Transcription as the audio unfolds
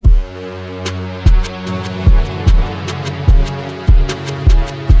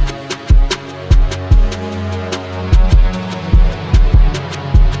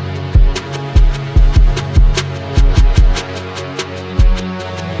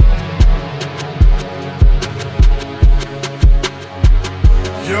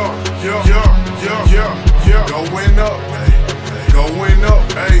Going up,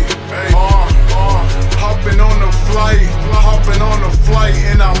 hey, hopping on a flight,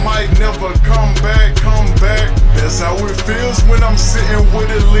 and I might never come back. That's how it feels when I'm sitting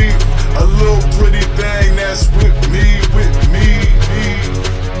with a leaf, a little pretty thing that's with me.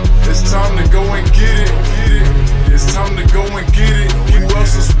 It's time to go and get it. It's time to go and get it. Who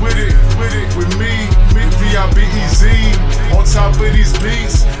else is with it? With me, Vibez, on top of these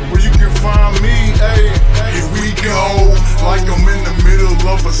beats, where you can find me. Hey, here we go, like I'm in the middle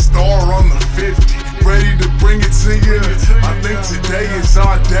of a star on the 50. Ready to bring it to you. I think today is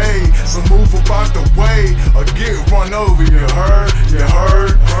our day, so move about the way or get run over. You heard?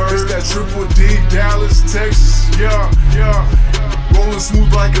 It's that Triple D, Dallas, Texas. Yeah. Rolling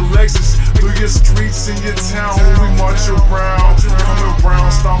smooth like a Lexus through your streets in your town when we march around, coming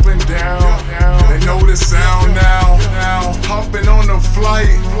around, stomping down. They know the sound now. Hopping on a flight,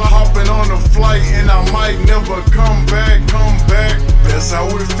 and I might never come back. That's how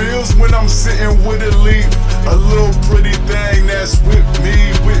it feels when I'm sitting with a leaf, a little pretty thing that's with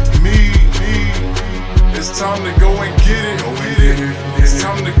me. It's time to go and get it. It's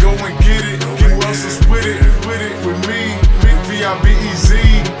time to go and get it. Who else is with it? With me, Vibez,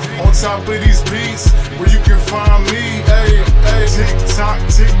 on top of these beats, where you can find me. Hey, tick tock,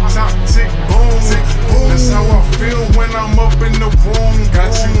 tick boom. That's how I feel when I'm up in the room.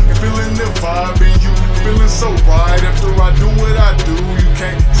 Got you feeling the vibe, and you feeling so right. After I do what I do, you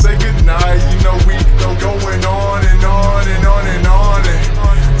can't say goodnight. You know we going on and on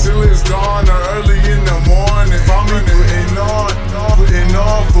till it's dawn or early in the morning. Find me putting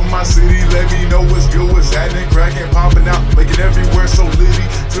on for my city. Let me know what's good, what's happening, cracking, popping out, making everywhere so litty.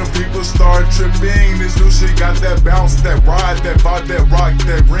 Till people start tripping. This new shit got that bounce, that ride, that vibe, that rock,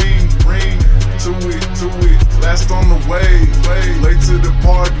 that ring. To it, last on the way, late to the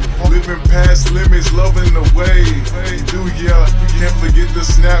party, living past limits, loving the way. Can't forget the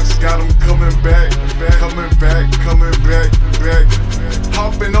snaps, got them coming back.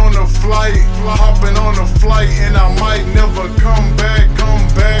 Hopping on a flight, and I might never come back.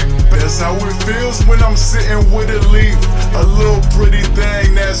 That's how it feels when I'm sitting with a leaf, a little pretty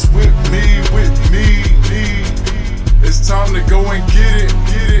thing that's with me. It's time to go and get it.